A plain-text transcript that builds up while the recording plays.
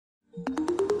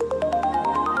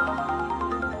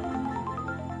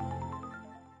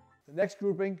The next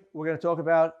grouping we're going to talk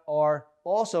about are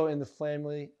also in the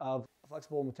family of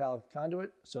flexible metallic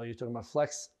conduit. So you're talking about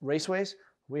flex raceways.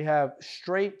 We have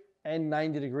straight and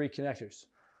 90-degree connectors.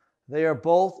 They are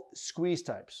both squeeze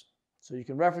types. So you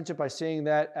can reference it by seeing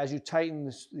that as you tighten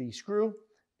the screw,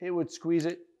 it would squeeze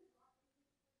it,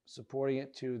 supporting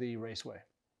it to the raceway.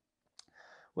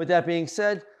 With that being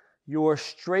said, your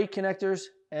straight connectors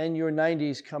and your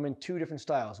 90s come in two different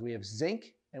styles. We have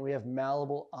zinc and we have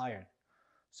malleable iron.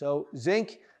 So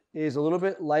zinc is a little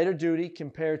bit lighter duty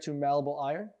compared to malleable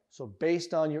iron. So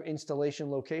based on your installation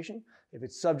location, if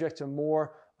it's subject to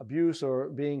more abuse or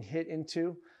being hit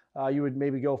into, you would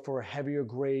maybe go for a heavier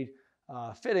grade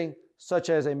fitting, such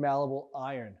as a malleable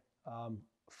iron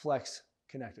flex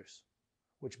connectors,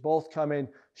 which both come in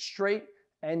straight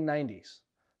and 90s.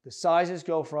 The sizes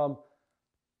go from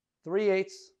 3/8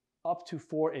 up to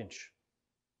 4-inch.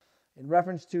 In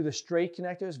reference to the straight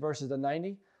connectors versus the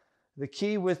 90, the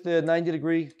key with the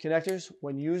 90-degree connectors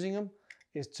when using them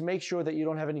is to make sure that you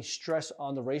don't have any stress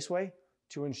on the raceway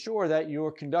to ensure that your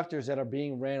conductors that are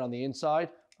being ran on the inside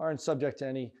aren't subject to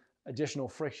any additional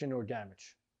friction or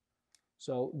damage.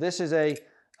 So this is a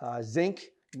zinc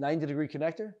 90-degree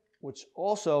connector, which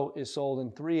also is sold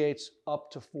in 3/8 up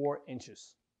to 4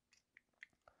 inches.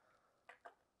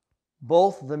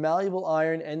 Both the malleable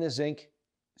iron and the zinc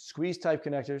squeeze type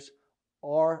connectors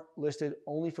are listed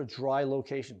only for dry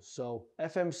locations. So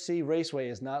FMC Raceway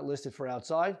is not listed for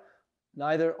outside,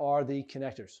 neither are the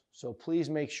connectors. So please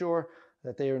make sure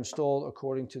that they are installed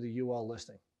according to the UL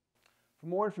listing. For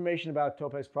more information about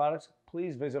Topaz products,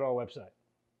 please visit our website.